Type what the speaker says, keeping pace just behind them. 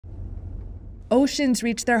Oceans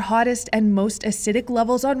reached their hottest and most acidic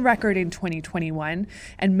levels on record in 2021,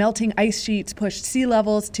 and melting ice sheets pushed sea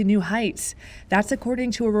levels to new heights. That's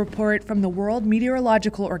according to a report from the World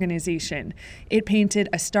Meteorological Organization. It painted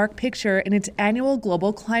a stark picture in its annual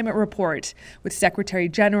global climate report, with Secretary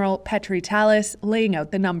General Petri Talis laying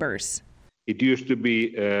out the numbers. It used to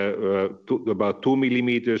be about 2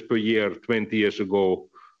 millimeters per year 20 years ago,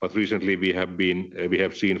 but recently we have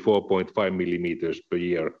seen 4.5 millimeters per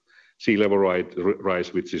year sea level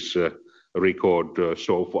rise, which is a record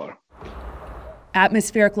so far.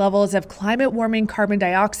 Atmospheric levels of climate-warming carbon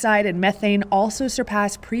dioxide and methane also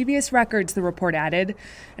surpassed previous records, the report added.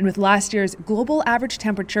 And with last year's global average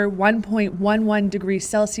temperature 1.11 degrees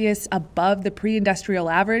Celsius above the pre-industrial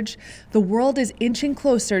average, the world is inching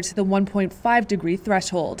closer to the 1.5 degree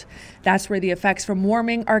threshold. That's where the effects from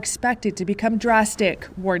warming are expected to become drastic,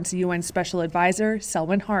 warns UN Special Advisor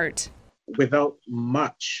Selwyn Hart. Without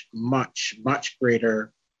much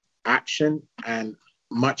greater action and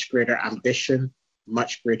much greater ambition,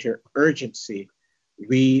 much greater urgency,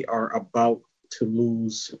 we are about to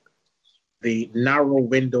lose the narrow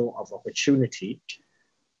window of opportunity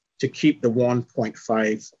to keep the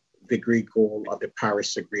 1.5 degree goal of the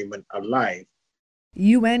Paris Agreement alive.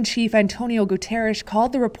 UN Chief Antonio Guterres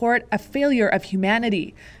called the report a failure of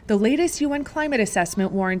humanity. The latest UN climate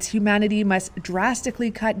assessment warns humanity must drastically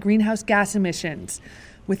cut greenhouse gas emissions.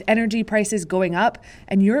 With energy prices going up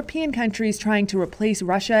and European countries trying to replace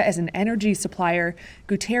Russia as an energy supplier,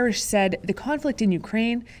 Guterres said the conflict in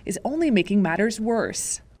Ukraine is only making matters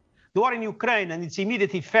worse. The war in Ukraine and its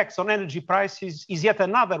immediate effects on energy prices is yet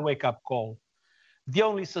another wake-up call. The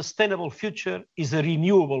only sustainable future is a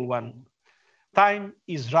renewable one. Time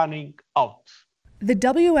is running out. The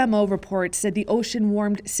WMO report said the ocean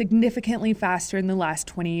warmed significantly faster in the last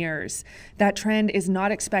 20 years. That trend is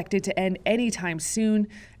not expected to end anytime soon,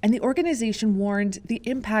 and the organization warned the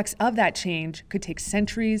impacts of that change could take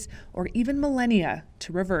centuries or even millennia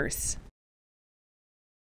to reverse.